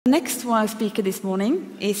Next speaker this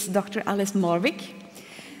morning is Dr. Alice Marwick.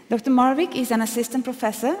 Dr. Marwick is an assistant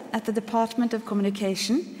professor at the Department of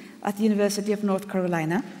Communication at the University of North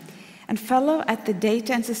Carolina and fellow at the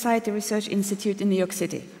Data and Society Research Institute in New York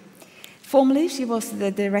City. Formerly, she was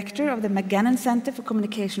the director of the McGannon Center for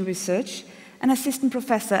Communication Research and assistant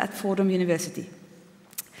professor at Fordham University.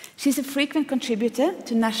 She's a frequent contributor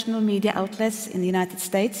to national media outlets in the United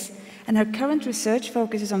States, and her current research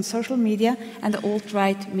focuses on social media and the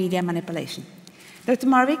alt-right media manipulation. Dr.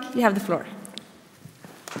 Marwick, you have the floor.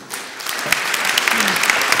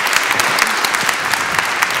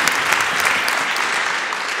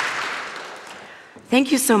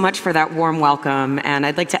 Thank you so much for that warm welcome, and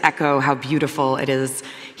I'd like to echo how beautiful it is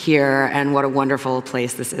here and what a wonderful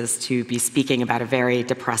place this is to be speaking about a very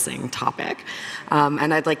depressing topic.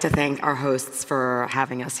 And I'd like to thank our hosts for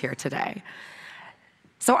having us here today.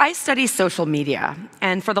 So I study social media,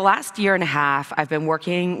 and for the last year and a half, I've been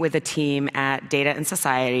working with a team at Data and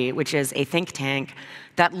Society, which is a think tank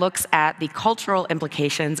that looks at the cultural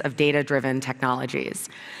implications of data-driven technologies.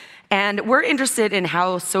 And we're interested in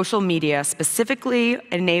how social media specifically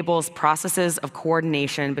enables processes of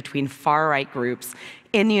coordination between far-right groups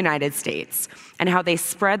in the United States and how they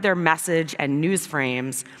spread their message and news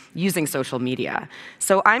frames using social media.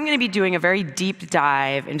 So I'm going to be doing a very deep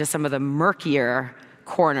dive into some of the murkier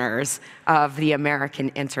corners of the American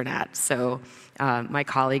internet. So my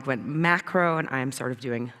colleague went macro, and I'm sort of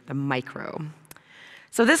doing the micro.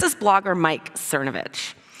 So this is blogger Mike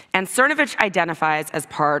Cernovich. And Cernovich identifies as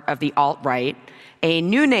part of the alt-right, a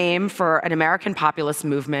new name for an American populist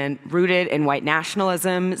movement rooted in white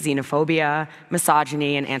nationalism, xenophobia,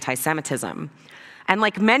 misogyny, and anti-Semitism. And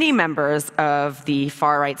like many members of the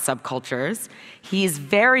far-right subcultures, he's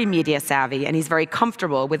very media savvy, and he's very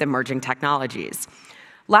comfortable with emerging technologies.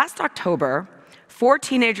 Last October, 4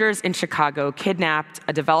 teenagers in Chicago kidnapped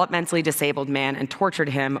a developmentally disabled man and tortured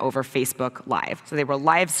him over Facebook Live. So they were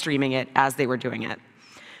live streaming it as they were doing it.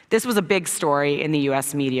 This was a big story in the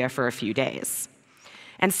US media for a few days.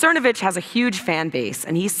 And Cernovich has a huge fan base,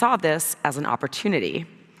 and he saw this as an opportunity.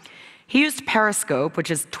 He used Periscope,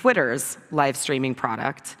 which is Twitter's live streaming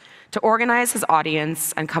product, to organize his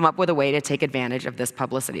audience and come up with a way to take advantage of this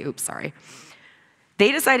publicity. Oops, sorry.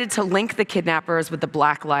 They decided to link the kidnappers with the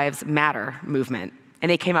Black Lives Matter movement, and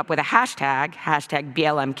they came up with a hashtag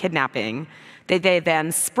BLM kidnapping, that they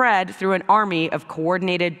then spread through an army of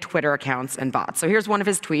coordinated Twitter accounts and bots. So here's one of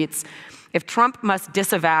his tweets. If Trump must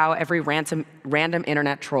disavow every random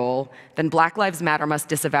internet troll, then Black Lives Matter must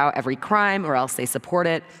disavow every crime, or else they support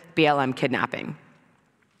it, BLM kidnapping.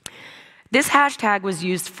 This hashtag was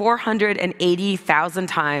used 480,000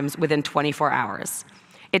 times within 24 hours.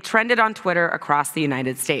 It trended on Twitter across the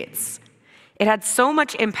United States. It had so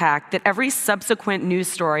much impact that every subsequent news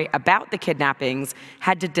story about the kidnappings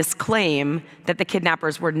had to disclaim that the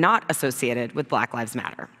kidnappers were not associated with Black Lives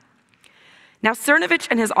Matter. Now, Cernovich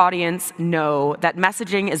and his audience know that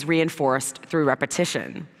messaging is reinforced through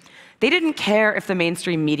repetition. They didn't care if the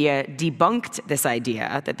mainstream media debunked this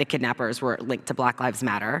idea that the kidnappers were linked to Black Lives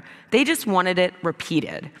Matter. They just wanted it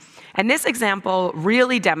repeated. And this example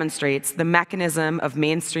really demonstrates the mechanism of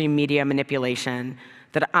mainstream media manipulation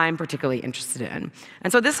that I'm particularly interested in.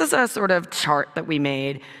 And so this is a sort of chart that we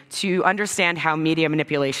made to understand how media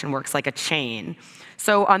manipulation works like a chain.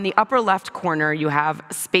 So on the upper left corner, you have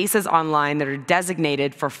spaces online that are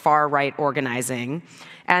designated for far-right organizing.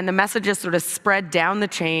 And the messages sort of spread down the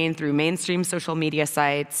chain through mainstream social media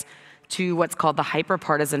sites to what's called the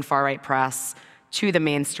hyper-partisan far-right press to the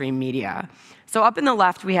mainstream media. So up in the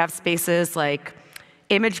left, we have spaces like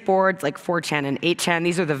image boards like 4chan and 8chan.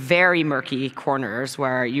 These are the very murky corners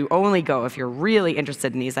where you only go if you're really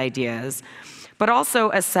interested in these ideas, but also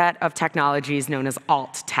a set of technologies known as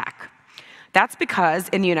alt tech. That's because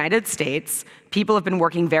in the United States, people have been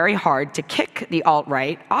working very hard to kick the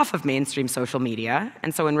alt-right off of mainstream social media,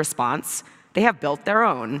 and so in response, they have built their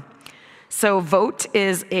own. So Vote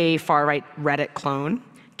is a far-right Reddit clone.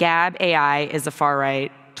 Gab AI is a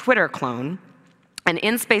far-right Twitter clone. And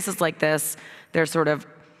in spaces like this, there's sort of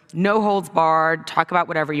no holds barred, talk about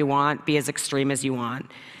whatever you want, be as extreme as you want.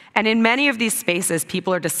 And in many of these spaces,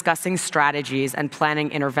 people are discussing strategies and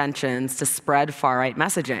planning interventions to spread far-right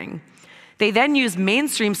messaging. They then use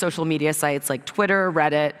mainstream social media sites like Twitter,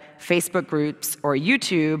 Reddit, Facebook groups, or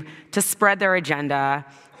YouTube to spread their agenda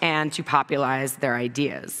and to popularize their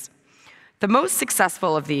ideas. The most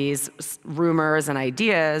successful of these rumors and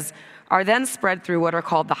ideas are then spread through what are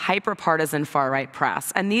called the hyper-partisan far-right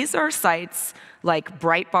press. And these are sites like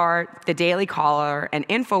Breitbart, The Daily Caller, and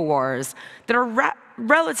InfoWars that are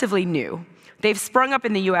relatively new. They've sprung up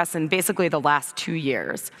in the US in basically the last 2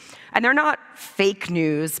 years. And they're not fake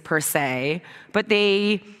news per se, but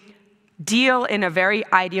they deal in a very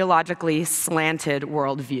ideologically slanted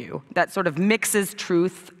worldview that sort of mixes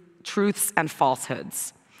truths and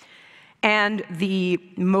falsehoods. And the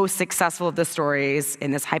most successful of the stories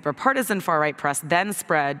in this hyper-partisan far-right press then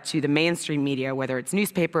spread to the mainstream media, whether it's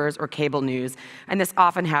newspapers or cable news, and this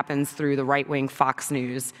often happens through the right-wing Fox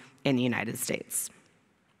News in the United States.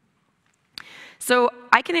 So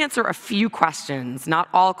I can answer a few questions, not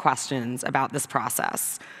all questions, about this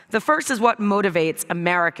process. The first is what motivates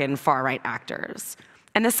American far-right actors.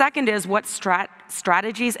 And the second is what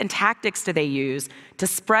strategies and tactics do they use to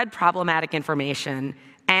spread problematic information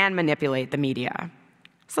and manipulate the media.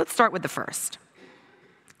 So let's start with the first.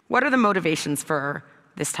 What are the motivations for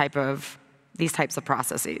these types of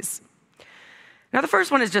processes? Now, the first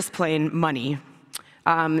one is just plain money.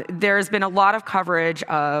 There's been a lot of coverage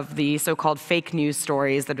of the so-called fake news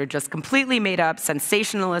stories that are just completely made up,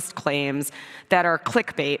 sensationalist claims that are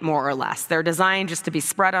clickbait, more or less. They're designed just to be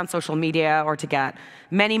spread on social media or to get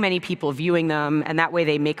many, many people viewing them, and that way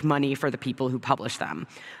they make money for the people who publish them.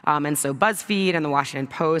 And so BuzzFeed and the Washington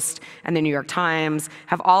Post and the New York Times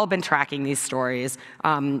have all been tracking these stories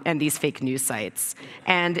and these fake news sites.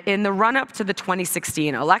 And in the run-up to the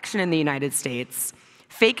 2016 election in the United States,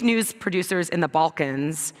 fake news producers in the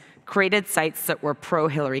Balkans created sites that were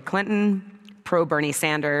pro-Hillary Clinton, pro-Bernie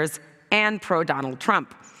Sanders, and pro-Donald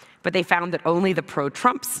Trump. But they found that only the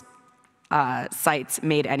pro-Trump sites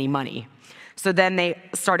made any money. So then they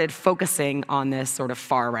started focusing on this sort of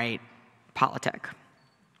far-right politic.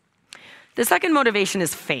 The second motivation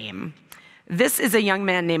is fame. This is a young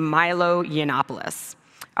man named Milo Yiannopoulos.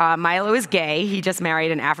 Milo is gay. He just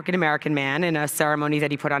married an African-American man in a ceremony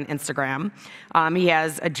that he put on Instagram. He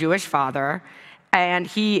has a Jewish father, and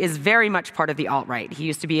he is very much part of the alt-right. He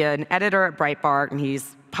used to be an editor at Breitbart, and he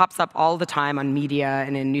pops up all the time on media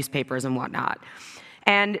and in newspapers and whatnot.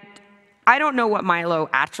 And I don't know what Milo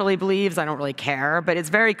actually believes. I don't really care. But it's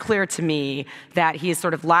very clear to me that he's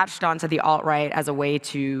sort of latched onto the alt-right as a way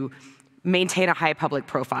to maintain a high public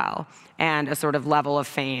profile and a sort of level of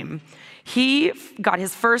fame. He got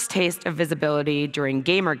his first taste of visibility during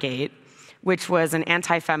Gamergate, which was an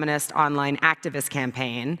anti-feminist online activist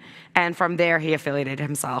campaign, and from there he affiliated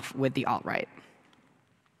himself with the alt-right.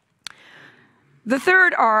 The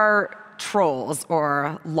third are trolls,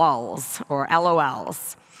 or lulz, or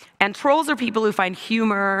LOLs. And trolls are people who find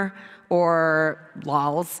humor or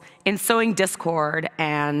lulz in sowing discord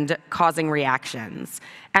and causing reactions.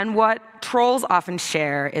 And what trolls often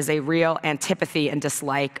share is a real antipathy and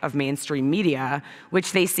dislike of mainstream media,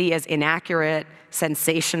 which they see as inaccurate,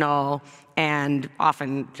 sensational, and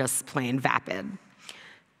often just plain vapid.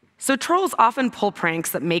 So trolls often pull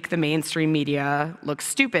pranks that make the mainstream media look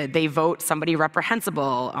stupid. They vote somebody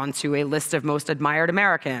reprehensible onto a list of most admired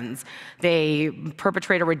Americans. They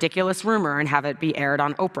perpetrate a ridiculous rumor and have it be aired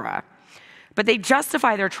on Oprah. But they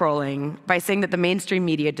justify their trolling by saying that the mainstream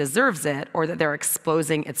media deserves it or that they're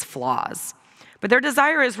exposing its flaws. But their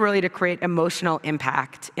desire is really to create emotional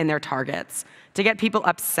impact in their targets, to get people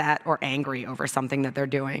upset or angry over something that they're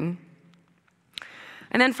doing.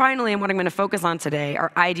 And then finally, and what I'm going to focus on today,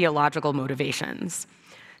 are ideological motivations.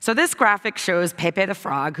 So this graphic shows Pepe the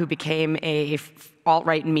Frog, who became a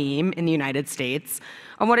alt-right meme in the United States.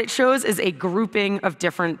 And what it shows is a grouping of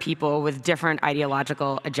different people with different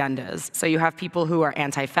ideological agendas. So you have people who are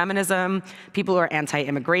anti-feminism, people who are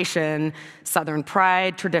anti-immigration, Southern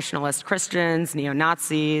pride, traditionalist Christians,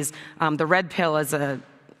 neo-Nazis. The Red Pill is a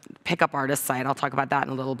pickup artist site. I'll talk about that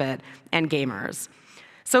in a little bit, and gamers.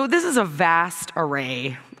 So this is a vast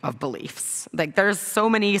array of beliefs. Like, there's so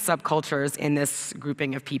many subcultures in this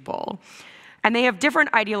grouping of people. And they have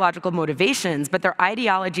different ideological motivations, but their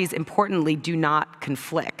ideologies, importantly, do not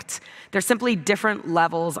conflict. They're simply different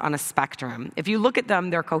levels on a spectrum. If you look at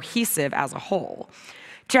them, they're cohesive as a whole.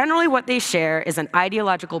 Generally, what they share is an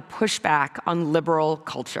ideological pushback on liberal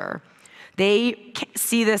culture. They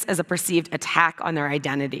see this as a perceived attack on their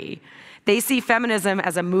identity. They see feminism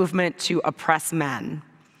as a movement to oppress men.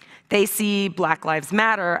 They see Black Lives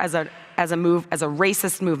Matter as a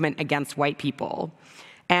racist movement against white people.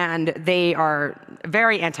 And they are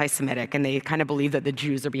very anti-Semitic, and they kind of believe that the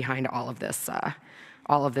Jews are behind all of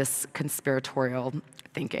this conspiratorial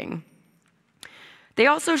thinking. They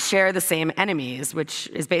also share the same enemies, which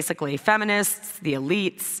is basically feminists, the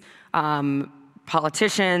elites,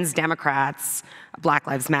 politicians, Democrats, Black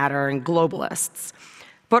Lives Matter, and globalists.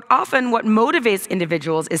 But often what motivates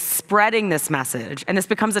individuals is spreading this message, and this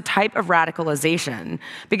becomes a type of radicalization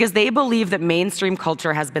because they believe that mainstream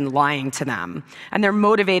culture has been lying to them, and they're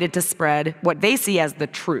motivated to spread what they see as the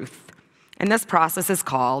truth. And this process is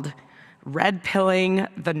called red pilling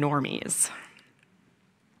the normies.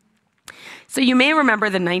 So you may remember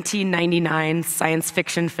the 1999 science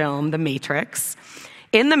fiction film, The Matrix.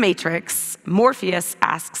 In The Matrix, Morpheus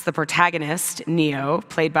asks the protagonist, Neo,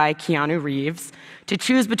 played by Keanu Reeves, to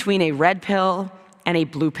choose between a red pill and a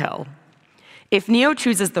blue pill. If Neo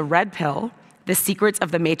chooses the red pill, the secrets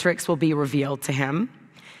of the Matrix will be revealed to him.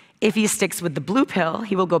 If he sticks with the blue pill,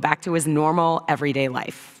 he will go back to his normal, everyday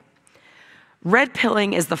life. Red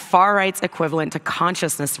pilling is the far right's equivalent to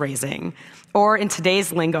consciousness raising, or in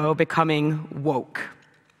today's lingo, becoming woke.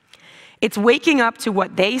 It's waking up to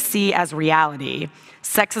what they see as reality: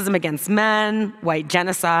 sexism against men, white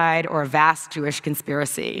genocide, or a vast Jewish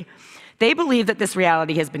conspiracy. They believe that this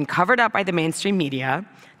reality has been covered up by the mainstream media,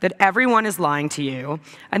 that everyone is lying to you,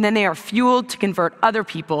 and then they are fueled to convert other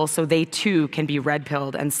people so they too can be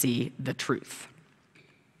red-pilled and see the truth.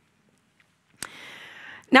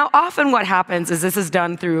 Now, often what happens is this is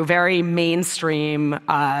done through very mainstream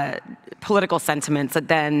political sentiments that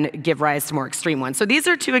then give rise to more extreme ones. So these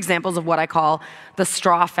are two examples of what I call the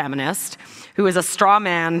straw feminist, who is a straw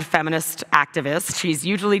man feminist activist. She's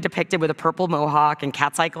usually depicted with a purple mohawk and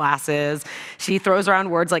cat's eye glasses. She throws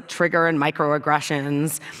around words like trigger and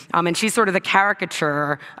microaggressions. And she's sort of the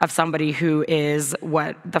caricature of somebody who is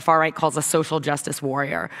what the far right calls a social justice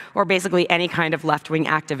warrior, or basically any kind of left-wing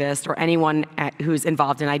activist or anyone who's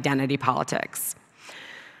involved in identity politics.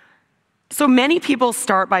 So many people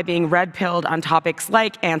start by being red-pilled on topics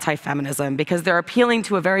like anti-feminism because they're appealing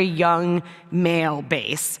to a very young male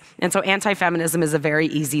base. And so anti-feminism is a very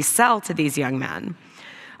easy sell to these young men.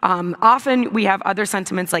 Often we have other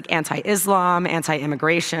sentiments like anti-Islam,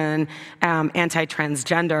 anti-immigration,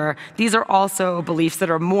 anti-transgender. These are also beliefs that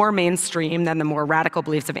are more mainstream than the more radical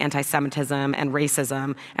beliefs of anti-Semitism and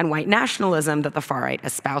racism and white nationalism that the far right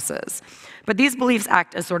espouses. But these beliefs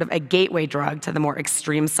act as sort of a gateway drug to the more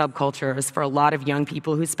extreme subcultures for a lot of young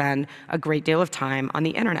people who spend a great deal of time on the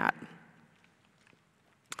internet.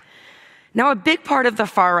 Now, a big part of the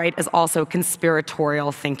far right is also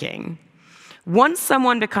conspiratorial thinking. Once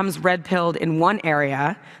someone becomes red-pilled in one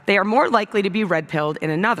area, they are more likely to be red-pilled in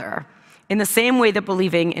another, in the same way that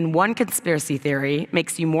believing in one conspiracy theory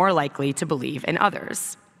makes you more likely to believe in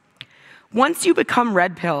others. Once you become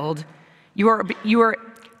red-pilled, you are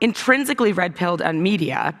intrinsically red-pilled on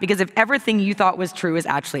media, because if everything you thought was true is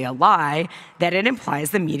actually a lie, then it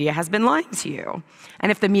implies the media has been lying to you.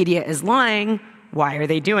 And if the media is lying, why are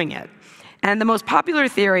they doing it? And the most popular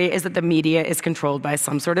theory is that the media is controlled by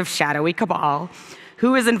some sort of shadowy cabal.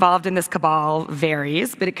 Who is involved in this cabal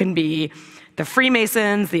varies, but it can be the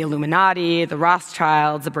Freemasons, the Illuminati, the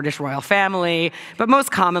Rothschilds, the British royal family, but most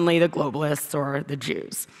commonly the globalists or the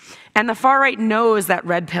Jews. And the far right knows that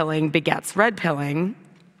red pilling begets red pilling,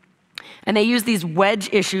 and they use these wedge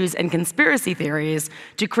issues and conspiracy theories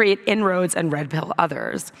to create inroads and red pill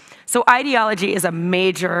others. So ideology is a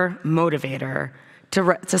major motivator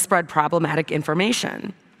to spread problematic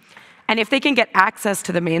information. And if they can get access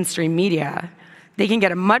to the mainstream media, they can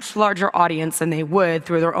get a much larger audience than they would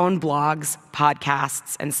through their own blogs,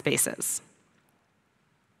 podcasts, and spaces.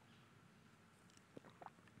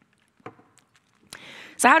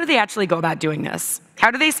 So how do they actually go about doing this?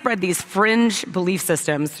 How do they spread these fringe belief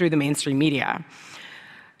systems through the mainstream media?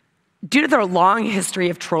 Due to their long history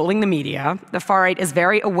of trolling the media, the far right is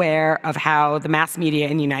very aware of how the mass media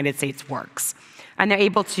in the United States works. And they're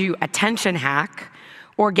able to attention hack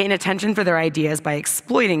or gain attention for their ideas by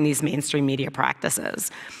exploiting these mainstream media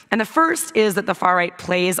practices. And the first is that the far right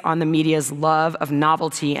plays on the media's love of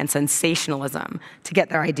novelty and sensationalism to get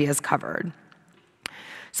their ideas covered.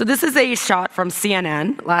 So this is a shot from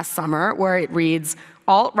CNN last summer where it reads,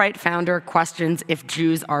 "Alt-right founder questions if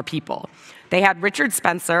Jews are people." They had Richard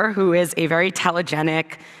Spencer, who is a very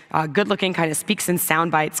telegenic, good-looking, kind of speaks in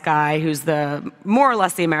sound bites guy, who's more or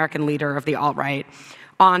less the American leader of the alt-right,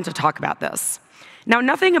 on to talk about this. Now,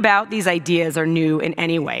 nothing about these ideas are new in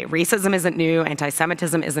any way. Racism isn't new,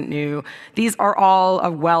 anti-Semitism isn't new. These are all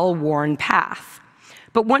a well-worn path.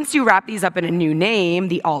 But once you wrap these up in a new name,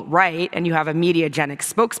 the alt-right, and you have a mediagenic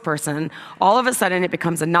spokesperson, all of a sudden it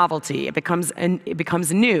becomes a novelty. It becomes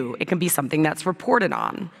new. It can be something that's reported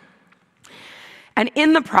on. And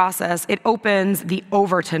in the process, it opens the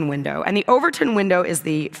Overton window. And the Overton window is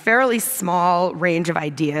the fairly small range of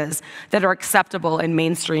ideas that are acceptable in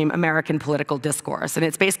mainstream American political discourse. And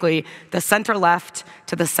it's basically the center-left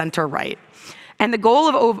to the center-right. And the goal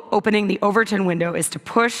of opening the Overton window is to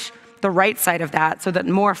push the right side of that so that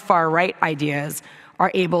more far-right ideas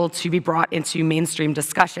are able to be brought into mainstream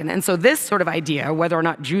discussion. And so this sort of idea, whether or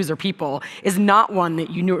not Jews are people, is not one that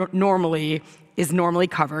you normally is normally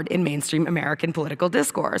covered in mainstream American political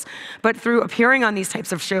discourse. But through appearing on these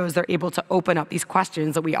types of shows, they're able to open up these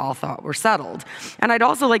questions that we all thought were settled. And I'd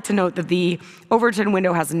also like to note that the Overton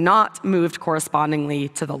window has not moved correspondingly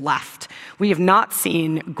to the left. We have not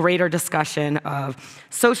seen greater discussion of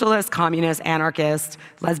socialists, communists, anarchists,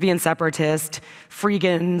 lesbian separatists,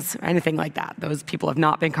 freegans, anything like that. Those people have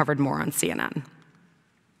not been covered more on CNN.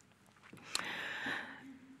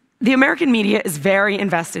 The American media is very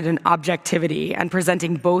invested in objectivity and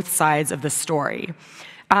presenting both sides of the story.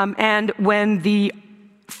 And when the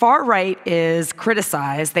far right is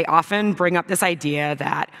criticized, they often bring up this idea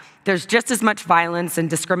that there's just as much violence and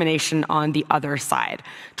discrimination on the other side.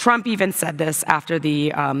 Trump even said this after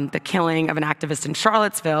the killing of an activist in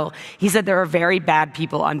Charlottesville. He said there are very bad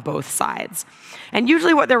people on both sides. And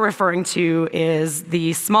usually what they're referring to is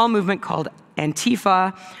the small movement called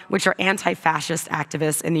Antifa, which are anti-fascist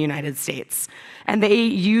activists in the United States. And they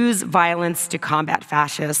use violence to combat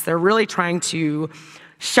fascists. They're really trying to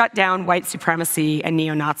shut down white supremacy and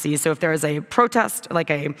neo-Nazis. So if there is a protest,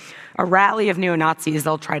 like a rally of neo-Nazis,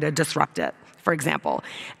 they'll try to disrupt it, for example.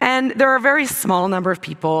 And there are a very small number of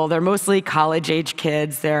people. They're mostly college-age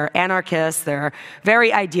kids. They're anarchists. They're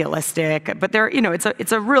very idealistic. But they're,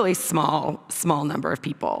 it's a really small number of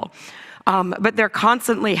people. But they're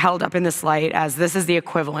constantly held up in this light as this is the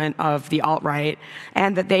equivalent of the alt-right,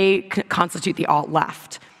 and that they constitute the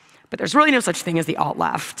alt-left. But there's really no such thing as the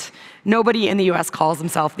alt-left. Nobody in the US calls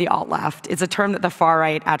himself the alt-left. It's a term that the far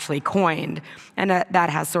right actually coined, and that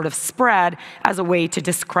has sort of spread as a way to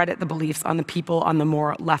discredit the beliefs on the people on the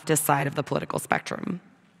more leftist side of the political spectrum.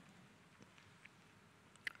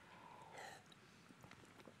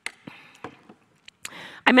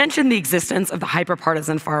 I mentioned the existence of the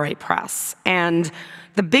hyperpartisan far-right press, and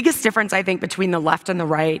the biggest difference, I think, between the left and the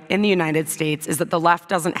right in the United States is that the left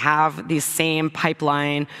doesn't have the same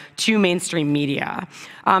pipeline to mainstream media.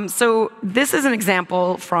 So this is an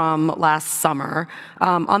example from last summer.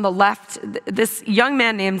 On the left, this young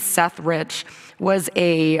man named Seth Rich was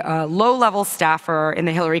a low-level staffer in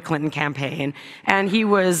the Hillary Clinton campaign, and he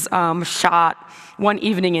was shot one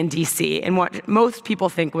evening in DC in what most people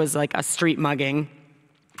think was like a street mugging,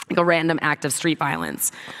 like a random act of street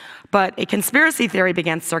violence. But a conspiracy theory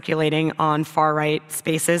began circulating on far-right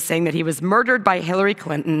spaces saying that he was murdered by Hillary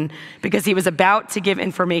Clinton because he was about to give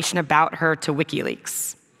information about her to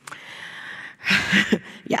WikiLeaks.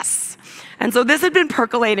 Yes. And so this had been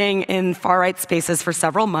percolating in far-right spaces for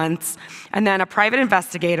several months, and then a private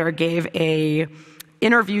investigator gave an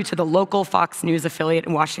interview to the local Fox News affiliate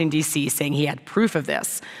in Washington, D.C., saying he had proof of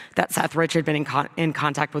this, that Seth Rich had been in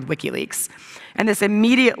contact with WikiLeaks. And this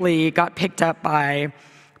immediately got picked up by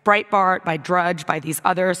Breitbart, by Drudge, by these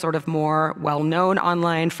other sort of more well-known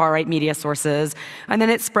online far-right media sources. And then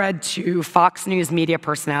it spread to Fox News media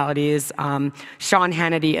personalities, Sean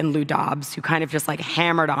Hannity and Lou Dobbs, who kind of just like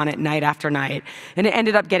hammered on it night after night. And it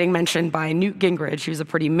ended up getting mentioned by Newt Gingrich, who's a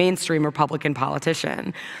pretty mainstream Republican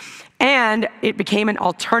politician. And it became an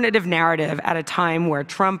alternative narrative at a time where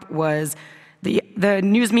Trump was the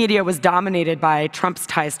news media was dominated by Trump's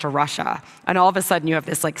ties to Russia. And all of a sudden, you have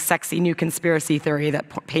this like sexy new conspiracy theory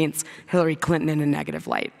that paints Hillary Clinton in a negative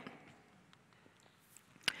light.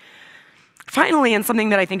 Finally, and something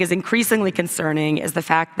that I think is increasingly concerning, is the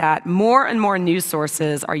fact that more and more news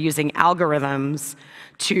sources are using algorithms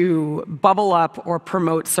to bubble up or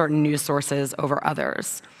promote certain news sources over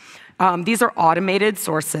others. These are automated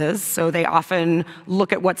sources, so they often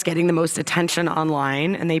look at what's getting the most attention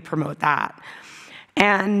online, and they promote that.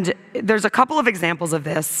 And there's a couple of examples of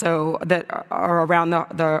this that are around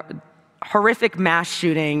the horrific mass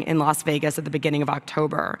shooting in Las Vegas at the beginning of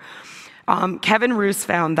October. Kevin Roos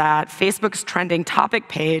found that Facebook's trending topic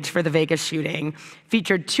page for the Vegas shooting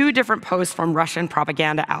featured 2 different posts from Russian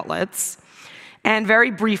propaganda outlets. And very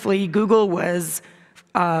briefly, Google was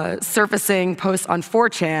surfacing posts on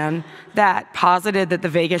 4chan that posited that the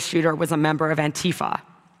Vegas shooter was a member of Antifa.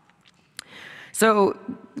 So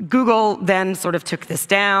Google then sort of took this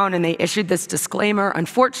down, and they issued this disclaimer.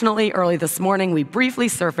 Unfortunately, early this morning, we briefly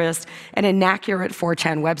surfaced an inaccurate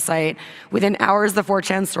 4chan website. Within hours, the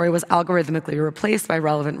 4chan story was algorithmically replaced by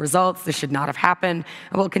relevant results. This should not have happened,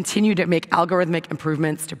 and we'll continue to make algorithmic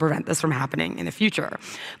improvements to prevent this from happening in the future.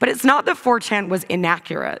 But it's not that 4chan was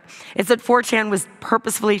inaccurate. It's that 4chan was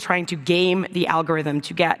purposefully trying to game the algorithm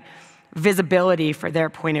to get visibility for their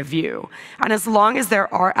point of view. And as long as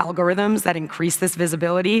there are algorithms that increase this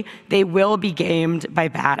visibility, they will be gamed by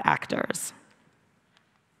bad actors.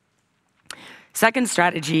 Second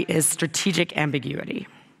strategy is strategic ambiguity.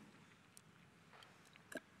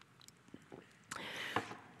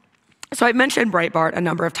 So I've mentioned Breitbart a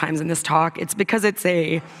number of times in this talk. It's because it's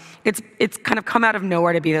kind of come out of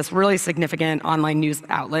nowhere to be this really significant online news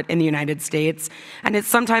outlet in the United States, and it's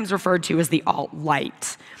sometimes referred to as the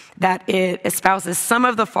alt-right, that it espouses some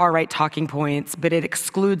of the far-right talking points, but it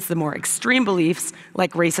excludes the more extreme beliefs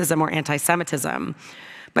like racism or anti-Semitism.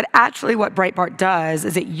 But actually what Breitbart does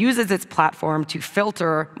is it uses its platform to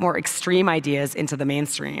filter more extreme ideas into the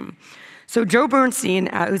mainstream. So Joe Bernstein,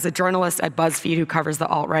 who's a journalist at BuzzFeed who covers the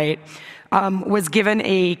alt-right, was given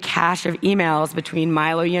a cache of emails between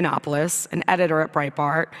Milo Yiannopoulos, an editor at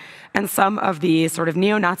Breitbart, and some of the sort of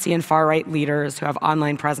neo-Nazi and far-right leaders who have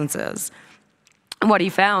online presences. And what he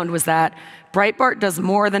found was that Breitbart does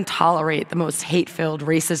more than tolerate the most hate-filled,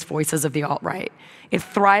 racist voices of the alt-right. It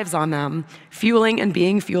thrives on them, fueling and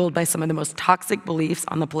being fueled by some of the most toxic beliefs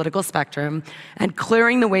on the political spectrum, and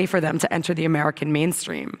clearing the way for them to enter the American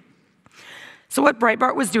mainstream. So what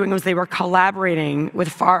Breitbart was doing was they were collaborating with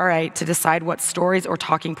far-right to decide what stories or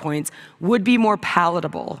talking points would be more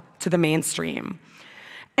palatable to the mainstream.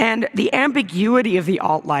 And the ambiguity of the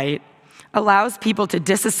alt-right allows people to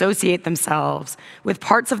disassociate themselves with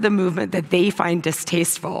parts of the movement that they find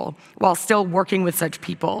distasteful while still working with such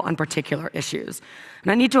people on particular issues.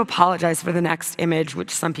 And I need to apologize for the next image,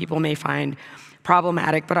 which some people may find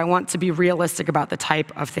problematic, but I want to be realistic about the type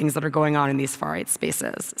of things that are going on in these far-right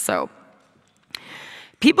spaces. So,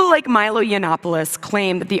 people like Milo Yiannopoulos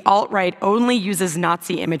claim that the alt-right only uses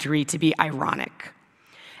Nazi imagery to be ironic.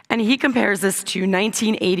 And he compares this to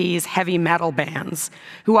 1980s heavy metal bands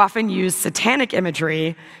who often use satanic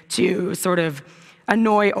imagery to sort of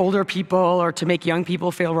annoy older people or to make young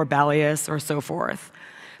people feel rebellious or so forth.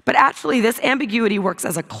 But actually, this ambiguity works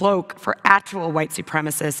as a cloak for actual white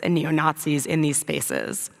supremacists and neo-Nazis in these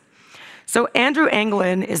spaces. So Andrew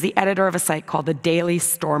Anglin is the editor of a site called The Daily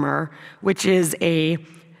Stormer, which is a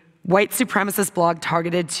white supremacist blog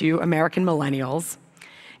targeted to American millennials.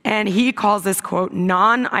 And he calls this, quote,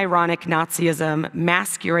 non-ironic Nazism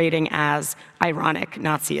masquerading as ironic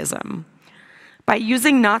Nazism. By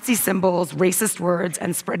using Nazi symbols, racist words,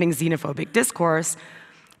 and spreading xenophobic discourse,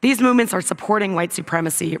 these movements are supporting white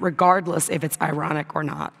supremacy regardless if it's ironic or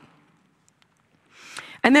not.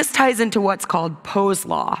 And this ties into what's called Poe's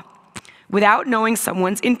law. Without knowing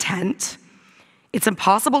someone's intent, it's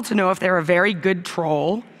impossible to know if they're a very good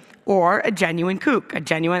troll or a genuine kook, a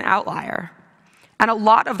genuine outlier. And a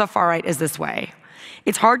lot of the far-right is this way.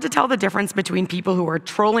 It's hard to tell the difference between people who are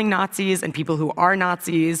trolling Nazis and people who are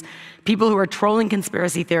Nazis, people who are trolling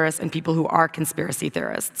conspiracy theorists and people who are conspiracy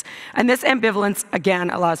theorists. And this ambivalence, again,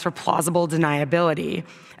 allows for plausible deniability.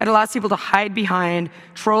 It allows people to hide behind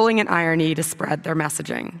trolling and irony to spread their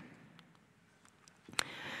messaging.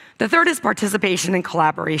 The third is participation and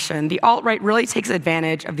collaboration. The alt-right really takes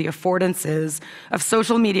advantage of the affordances of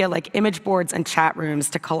social media like image boards and chat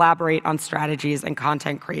rooms to collaborate on strategies and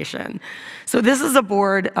content creation. So this is a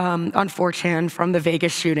board on 4chan from the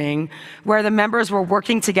Vegas shooting where the members were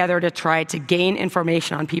working together to try to gain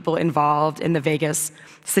information on people involved in the Vegas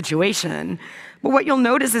situation. But what you'll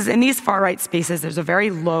notice is in these far-right spaces, there's a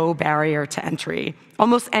very low barrier to entry.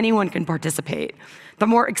 Almost anyone can participate. The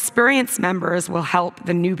more experienced members will help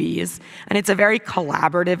the newbies, and it's a very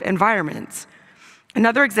collaborative environment.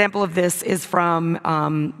 Another example of this is from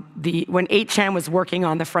when 8chan was working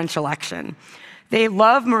on the French election. They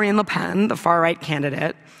love Marine Le Pen, the far-right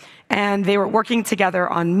candidate, and they were working together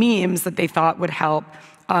on memes that they thought would help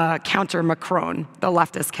counter Macron, the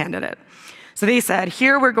leftist candidate. So they said,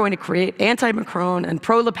 here we're going to create anti-Macron and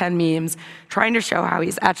pro-Le Pen memes, trying to show how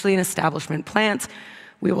he's actually an establishment plant.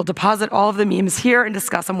 We will deposit all of the memes here and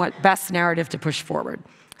discuss on what best narrative to push forward.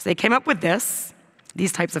 So they came up with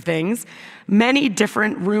these types of things, many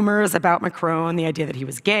different rumors about Macron, the idea that he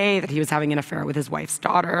was gay, that he was having an affair with his wife's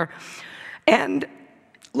daughter. And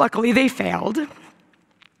luckily they failed.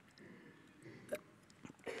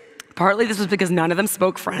 Partly this was because none of them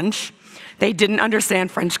spoke French. They didn't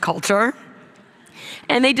understand French culture.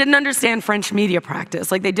 And they didn't understand French media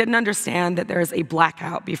practice. Like, they didn't understand that there's a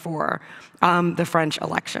blackout before the French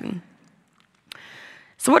election.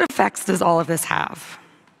 So what effects does all of this have?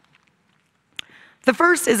 The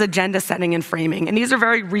first is agenda setting and framing. And these are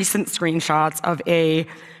very recent screenshots of a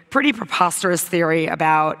pretty preposterous theory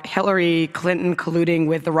about Hillary Clinton colluding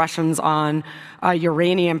with the Russians on a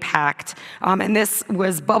uranium pact. And this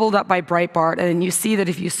was bubbled up by Breitbart. And you see that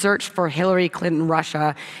if you search for Hillary Clinton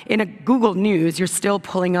Russia in a Google News, you're still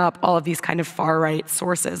pulling up all of these kind of far-right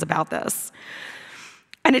sources about this.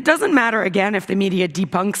 And it doesn't matter, again, if the media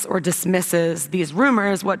debunks or dismisses these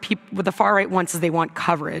rumors. What the far-right wants is they want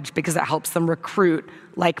coverage because it helps them recruit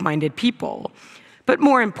like-minded people. But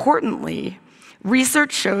more importantly,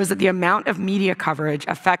 Research shows that the amount of media coverage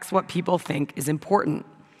affects what people think is important.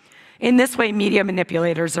 In this way, media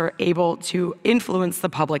manipulators are able to influence the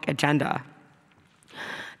public agenda.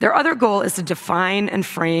 Their other goal is to define and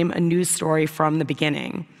frame a news story from the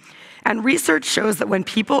beginning. And research shows that when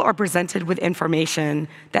people are presented with information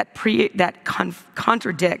that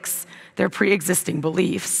contradicts their pre-existing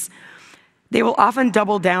beliefs, they will often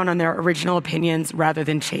double down on their original opinions rather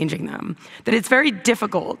than changing them. That it's very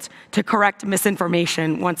difficult to correct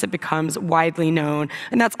misinformation once it becomes widely known.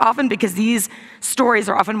 And that's often because these stories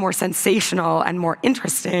are often more sensational and more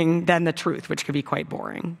interesting than the truth, which can be quite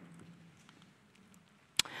boring.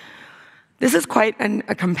 This is quite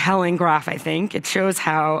a compelling graph, I think. It shows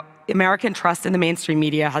how American trust in the mainstream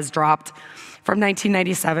media has dropped from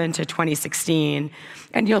 1997 to 2016.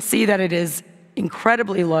 And you'll see that it is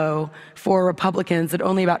incredibly low for Republicans, that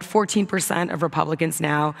only about 14% of Republicans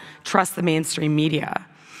now trust the mainstream media.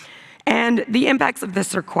 And the impacts of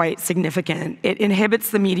this are quite significant. It inhibits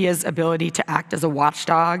the media's ability to act as a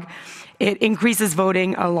watchdog. It increases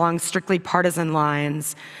voting along strictly partisan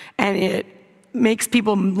lines. And it makes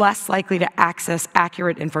people less likely to access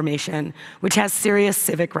accurate information, which has serious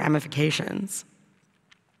civic ramifications.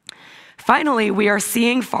 Finally, we are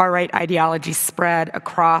seeing far-right ideology spread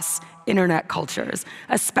across internet cultures,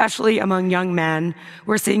 especially among young men.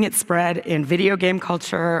 We're seeing it spread in video game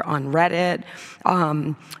culture, on Reddit,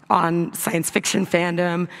 on science fiction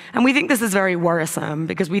fandom. And we think this is very worrisome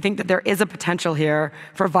because we think that there is a potential here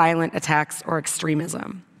for violent attacks or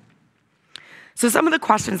extremism. So some of the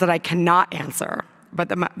questions that I cannot answer, but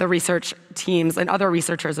the research teams and other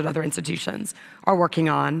researchers at other institutions are working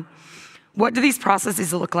on: what do these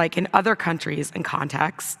processes look like in other countries and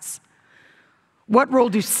contexts? What role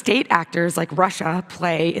do state actors like Russia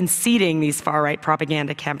play in seeding these far-right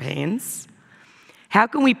propaganda campaigns? How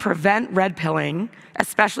can we prevent red pilling,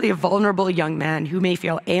 especially of vulnerable young men who may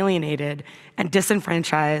feel alienated and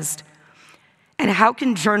disenfranchised? And how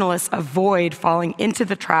can journalists avoid falling into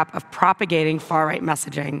the trap of propagating far-right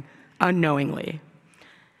messaging unknowingly?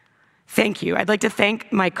 Thank you. I'd like to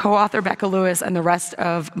thank my co-author, Becca Lewis, and the rest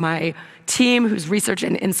of my team whose research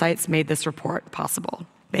and insights made this report possible.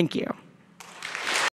 Thank you.